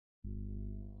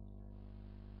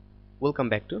Welcome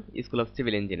back to School of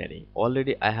Civil Engineering.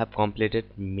 Already I have completed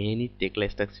many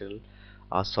Tekla Structural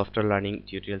software learning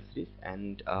tutorial series,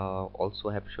 and also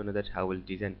have shown you that how will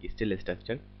design steel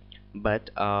structure. But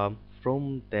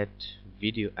from that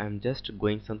video I'm just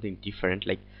going something different.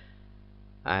 Like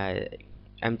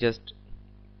I'm just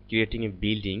creating a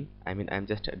building. I'm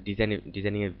just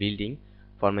designing a building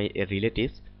for my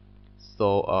relatives.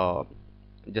 So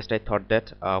just I thought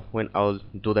that when I'll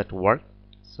do that work,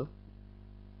 so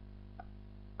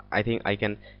I think I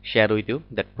can share with you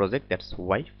that project. That's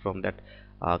why from that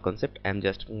concept I'm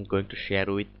just going to share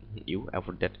with you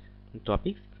about that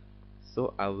topics.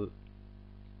 So I will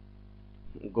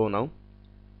go now,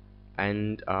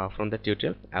 and from the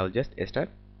tutorial I will just start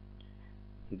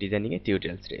designing a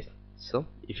tutorial series. So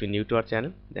if you're new to our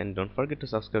channel, then don't forget to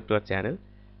subscribe to our channel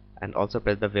and also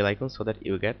press the bell icon so that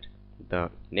you get the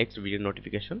next video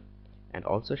notification, and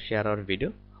also share our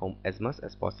video home as much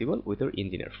as possible with your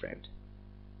engineer friend.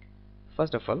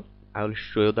 First of all, I will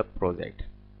show you the project.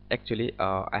 Actually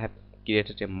I have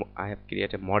created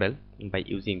a model by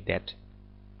using that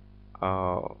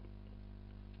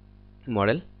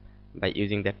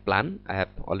plan. I have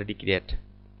already created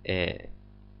a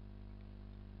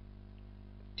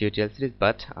tutorial series,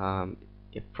 but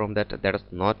from that is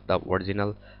not the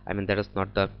original, that is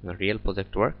not the real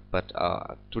project work. But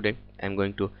today I'm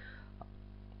going to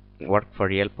work for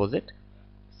real project.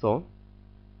 So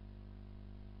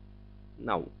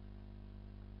now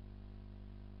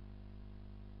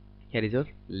here is your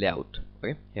layout.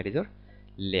 Okay, here is your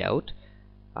layout.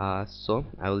 So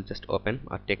I will just open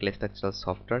a Tekla Structural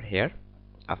software here.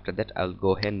 After that I will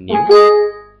go ahead new.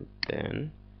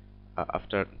 Then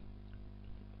after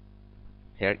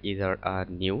here is our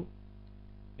new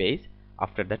page.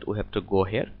 After that we have to go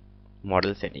here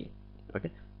model setting.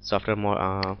 Okay, so after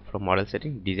from model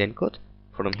setting, design code.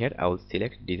 From here I will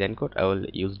select design code. I will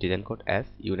use design code as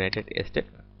United States.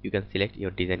 You can select your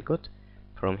design code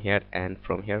from here, and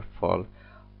from here for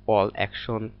all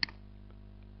action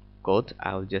code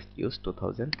I will just use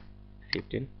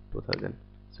 2015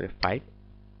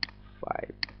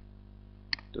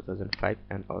 2005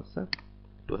 and also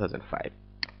 2005.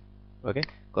 Okay,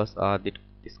 because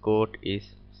this code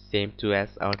is same to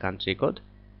as our country code.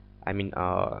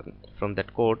 From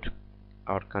that code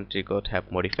our country code have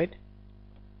modified.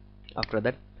 After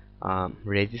that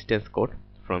resistance code.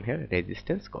 From here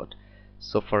resistance code.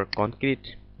 So for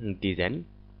concrete design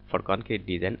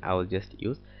I will just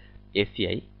use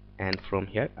ACI, and from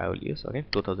here I will use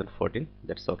 2014.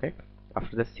 That's okay.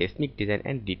 After the seismic design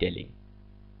and detailing,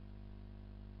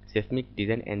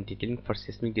 for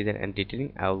seismic design and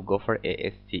detailing I will go for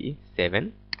ASCE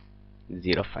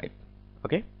 705.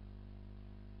 okay.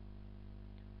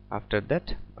 After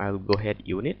that I will go ahead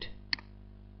unit,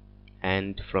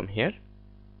 and from here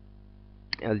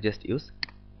I'll just use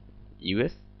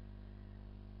US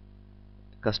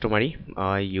customary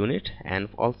unit, and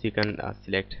also you can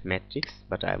select matrix,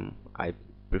 but I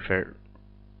prefer,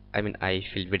 I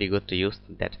feel very good to use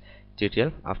that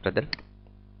tutorial. After that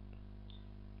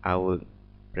I will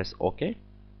press OK,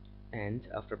 and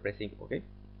after pressing OK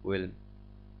we'll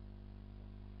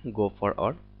go for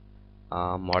our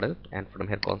model, and from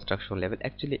here construction level.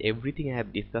 Actually everything I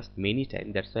have discussed many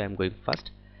times, that's why I'm going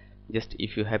fast. Just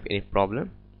if you have any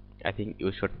problem, I think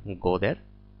you should go there.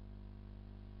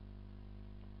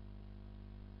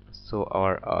 So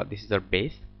our this is our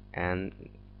base, and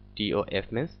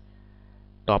TOF means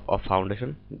top of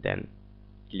foundation. Then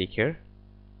click here,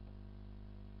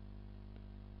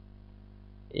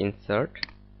 insert,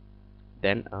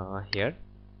 then here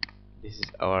this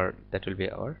is our, that will be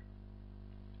our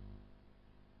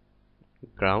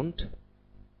ground,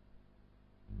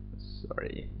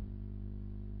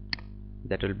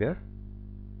 that will be our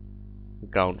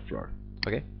ground floor.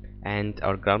 Okay, and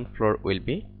our ground floor will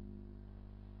be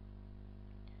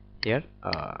here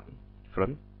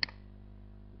from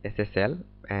SSL,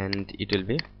 and it will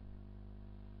be,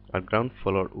 our ground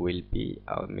floor will be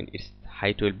its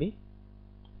height will be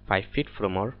 5 feet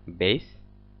from our base,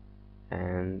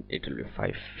 and it will be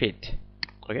 5 feet.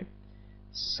 Okay,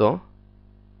 so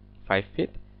 5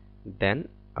 feet. Then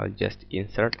I'll just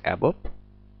insert above.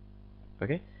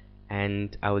 Okay,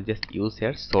 and I will just use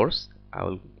here source. I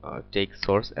will take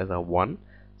source as a 1.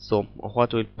 So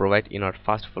what will provide in our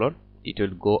first floor, it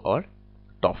will go our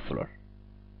top floor.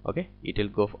 Okay, it will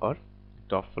go for our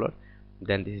top floor.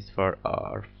 Then this is for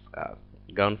our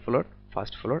ground floor,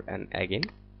 first floor, and again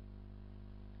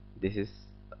this is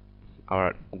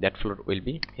our, that floor will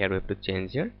be here. We have to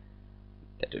change here,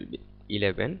 that will be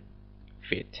 11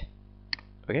 feet.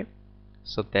 Okay,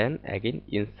 so then again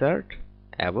insert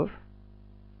above,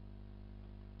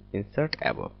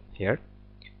 here,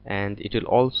 and it will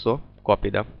also copy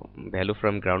the value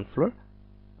from ground floor.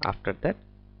 After that,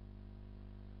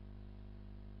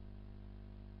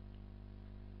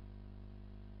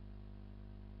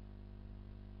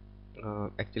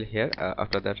 actually here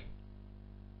after that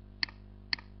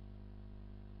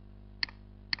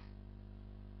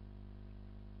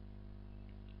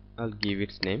I'll give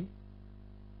its name.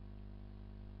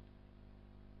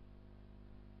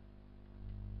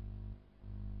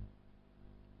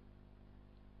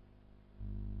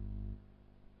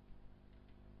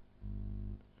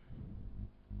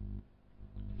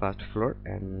 First floor,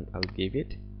 and I'll give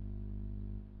it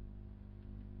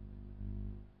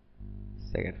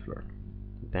second floor.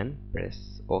 Then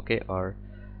press OK or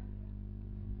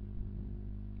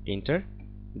enter.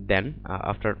 Then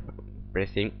after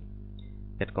pressing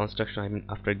that construction, I mean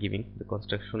after giving the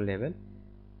construction level,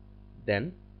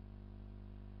 then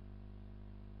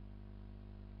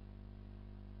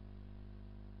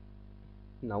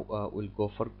now we'll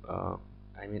go for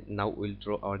now we'll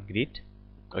draw our grid.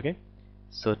 Okay,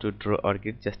 so to draw our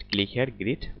grid, just click here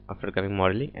grid after coming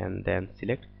modeling, and then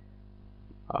select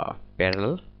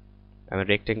parallel, I mean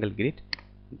rectangle grid.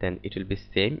 Then it will be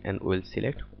same, and we'll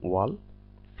select wall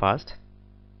first.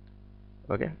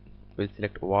 Okay, we'll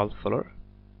select wall floor.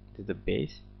 This is the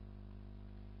base.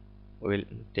 We'll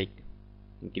take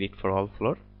grid for all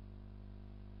floor.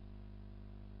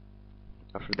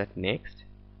 After that next,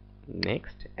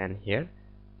 and here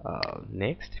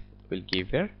next we'll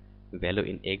give a value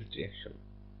in x direction.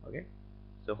 Okay,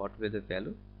 so what will be the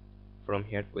value? From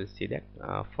here we'll see that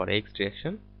for x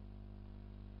direction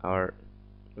our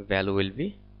value will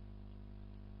be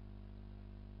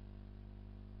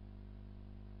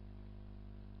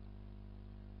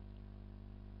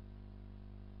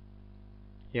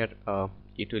here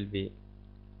it will be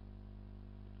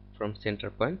from center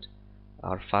point.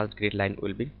 Our first grid line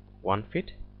will be 1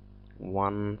 feet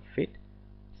 1 feet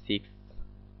 6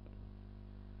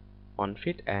 1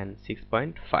 feet and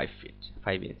 6.5 feet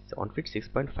 5 inch 1 feet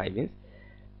 6.5 inch.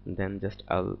 Then just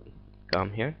I'll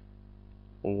come here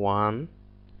 1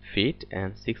 feet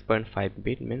and 6.5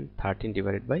 feet means 13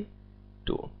 divided by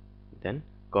 2, then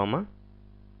comma.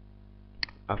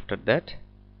 After that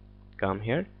come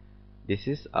here, this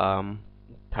is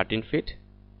 13 feet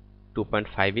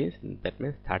 2.5 inch, that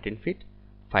means 13 feet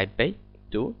 5 by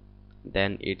 2,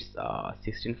 then it's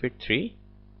 16 feet 3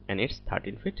 and it's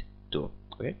 13 feet 2.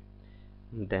 Okay,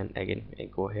 then again I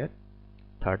go here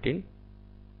 13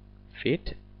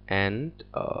 feet and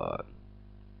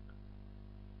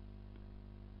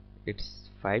it's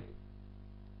 5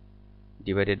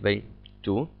 divided by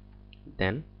 2,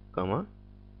 then comma,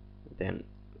 then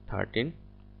 13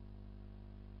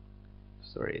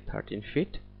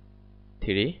 feet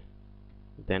 3,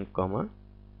 then comma.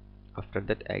 After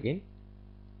that again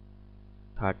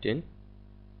 13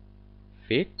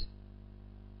 feet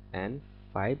and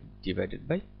 5 divided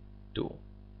by 2.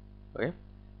 Okay,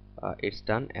 it's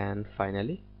done, and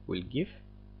finally we'll give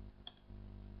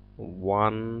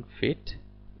 1 feet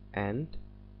and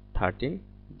 13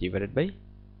 divided by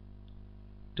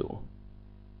 2.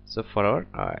 So for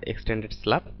our extended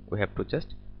slab we have to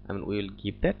just we will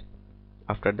give that.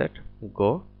 After that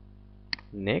go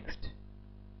next,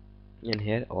 and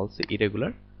here also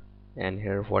irregular, and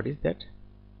here what is that?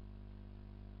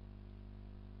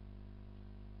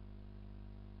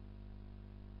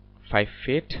 Five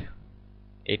feet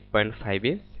 8.5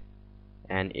 inch,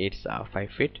 and it's 5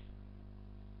 feet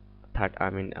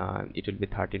it will be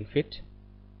 13 feet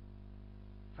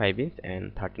 5 inch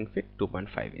and 13 feet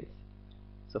 2.5 inch.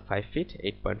 So 5 feet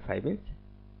 8.5 inch,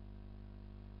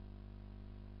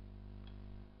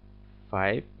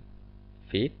 5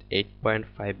 feet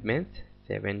 8.5 means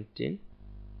 17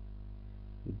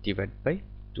 divided by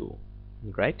 2,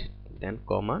 right? Then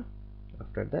comma.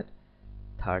 After that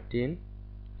 13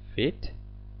 feet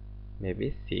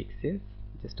maybe 6 inch,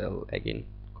 just I'll again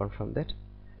confirm that.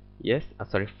 Yes,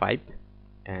 sorry 5,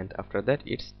 and after that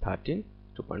it's 13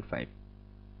 2.5,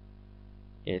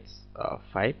 it's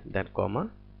 5, then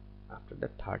comma. After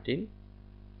that 13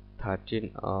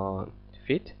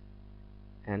 feet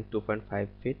and 2.5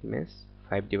 feet means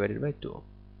 5 divided by 2,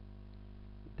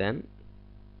 then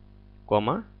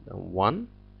comma, then 1,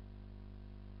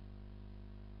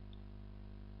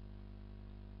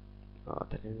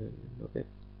 okay,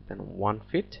 then 1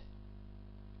 feet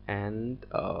and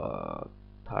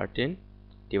 13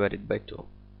 divided by 2.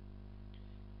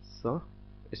 So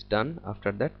it's done.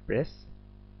 After that press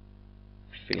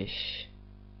finish.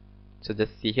 So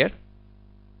just see here,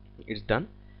 it's done.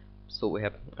 So we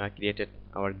have created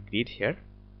our grid here.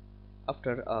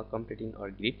 After completing our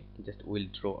grid, just we'll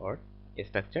draw our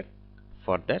structure.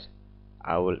 For that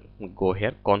I will go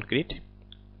here, concrete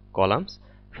columns.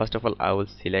 First of all I will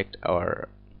select our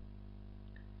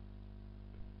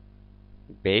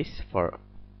base for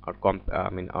our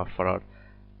for our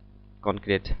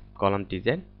concrete column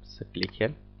design. So click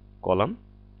here, column.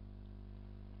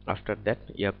 After that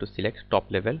you have to select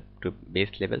top level to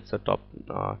base level, so top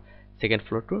second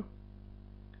floor to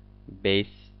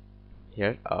base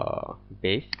here,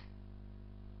 base.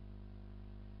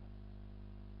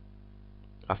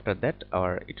 After that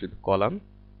it will be column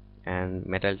and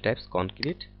metal types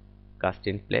concrete, cast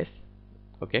in place.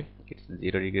 Okay, it's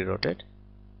 0° rotate,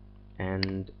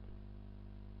 and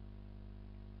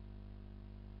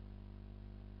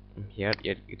here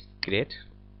it's great.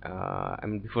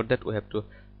 Before that we have to,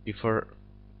 before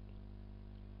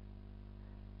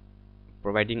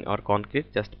providing our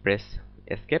concrete, just press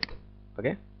escape.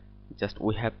 Okay, just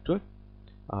we have to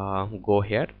go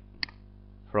here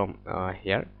from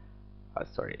here,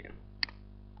 sorry,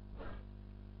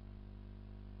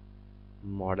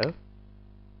 model.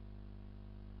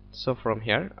 So from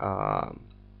here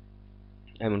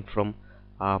from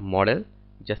model,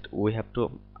 just we have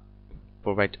to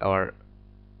provide our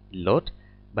load,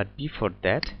 but before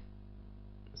that,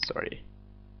 sorry,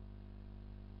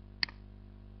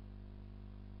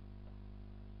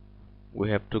 we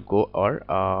have to go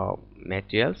our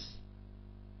materials,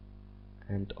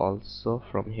 and also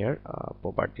from here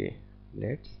property,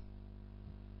 let's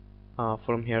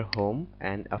from here home,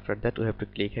 and after that we have to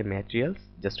click here materials.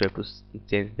 Just we have to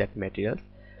change that materials.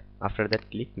 After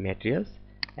that click materials,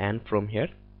 and from here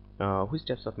which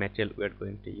types of material we are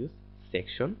going to use,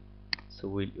 section. So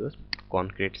we'll use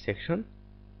concrete section.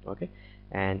 Okay,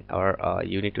 and our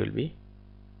unit will be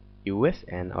US,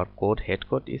 and our code, head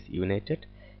code is United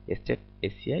States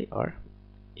ACI or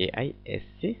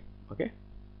AISC. Okay,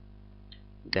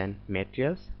 then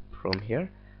materials, from here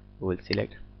we will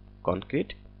select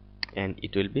concrete and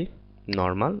it will be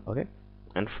normal. Okay,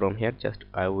 and from here just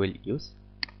I will use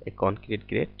a concrete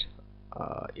grade.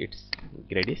 Its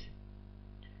grade is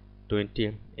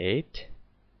 28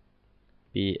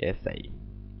 psi.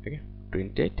 Okay,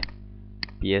 28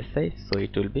 psi, so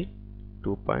it will be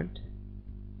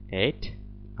 2.8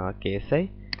 ksi.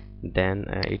 Then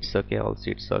it's okay,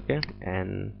 also it's okay,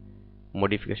 and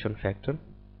modification factor,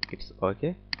 it's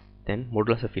okay. Then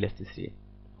modulus of elasticity,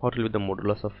 what will be the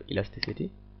modulus of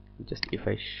elasticity? Just if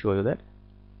I show you that,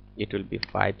 it will be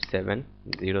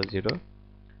 5700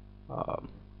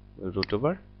 root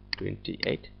over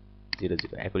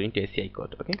 2800 according to ACI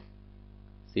code. Okay,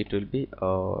 so it will be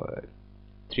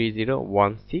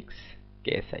 3016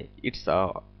 ksi. It's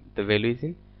the value is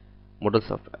in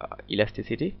modulus of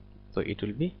elasticity, so it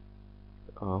will be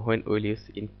when we'll use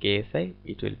in ksi,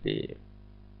 it will be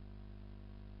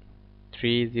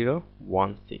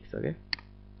 3016. Okay,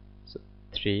 so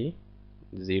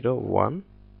 3016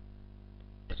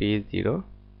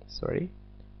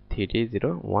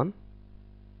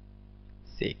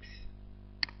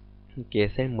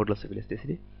 ksi modulus of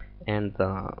elasticity, and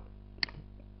the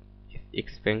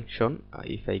expansion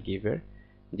if I give here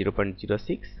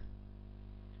 0.06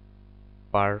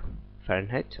 per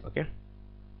Fahrenheit. Okay,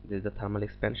 this is the thermal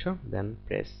expansion. Then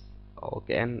press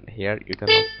OK, and here you can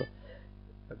also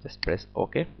just press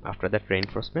OK. After that,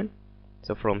 reinforcement.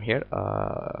 So from here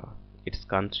it's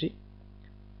country,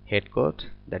 head code,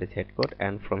 that is head code,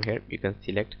 and from here you can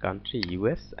select country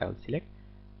US. I will select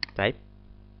type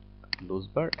loose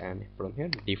bar, and from here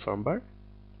deform bar,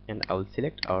 and I will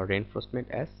select our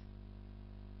reinforcement as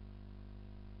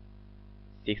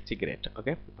 60 grade.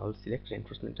 Okay, I will select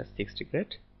reinforcement as 60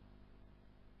 grade.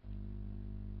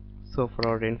 So for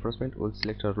our reinforcement we'll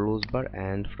select our loose bar,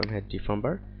 and from here deform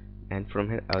bar, and from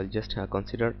here I will just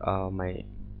consider my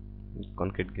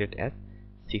concrete grade as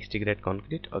 60 grade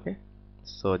concrete. Okay,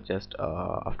 so just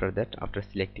after that, after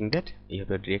selecting that, you have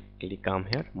to directly come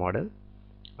here, model.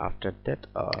 After that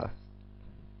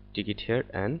tick it here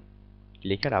and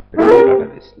click here update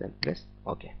database, then press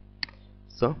OK.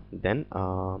 So then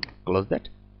close that.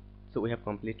 So we have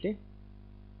completely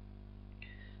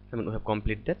we have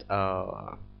completed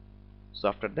that. So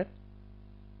after that,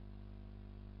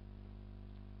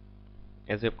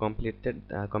 as we have completed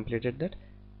that,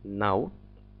 now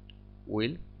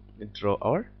we'll draw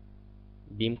our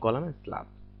beam, column and slab.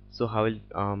 So how will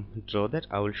draw that,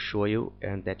 I will show you,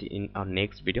 and that in our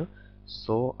next video.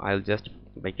 So I'll just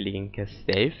by clicking here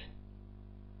save,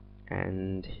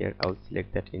 and here I'll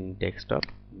select that in desktop,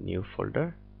 new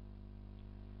folder,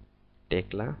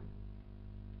 Tekla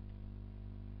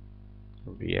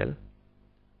real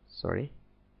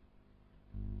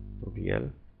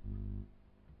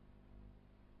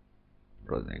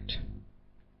project.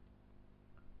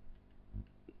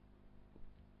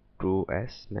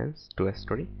 2s means 2s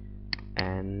story,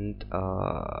 and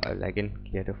I'll again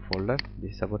create a folder.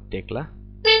 This is about Tekla.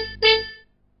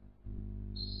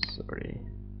 Sorry,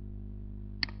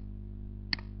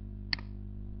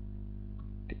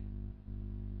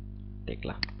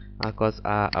 Tekla, because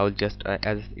I will just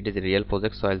as it is a real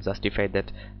project, so I'll justify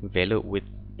that value with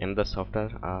another software,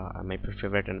 my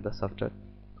favorite another software,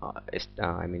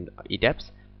 I mean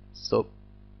eTapps. So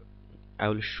I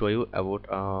will show you about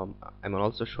I will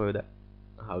also show you that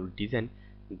how to design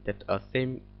that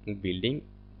same building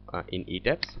in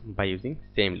eTapps by using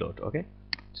same load. Okay,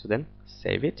 so then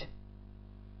save it,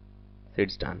 so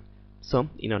it's done. So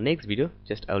in our next video,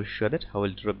 just I will show that how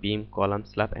we'll draw beam, column,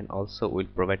 slab, and also we'll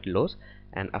provide loads,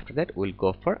 and after that we'll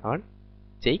go for our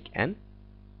take and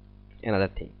another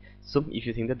thing. So if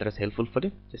you think that is helpful for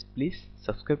you, just please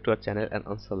subscribe to our channel and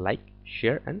also like,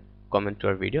 share, and comment to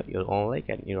our video. Your own like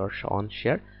and your own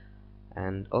share,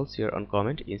 and also your own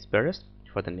comment inspire us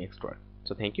for the next work.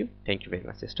 So thank you very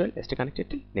much. Stay connected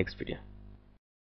till next video.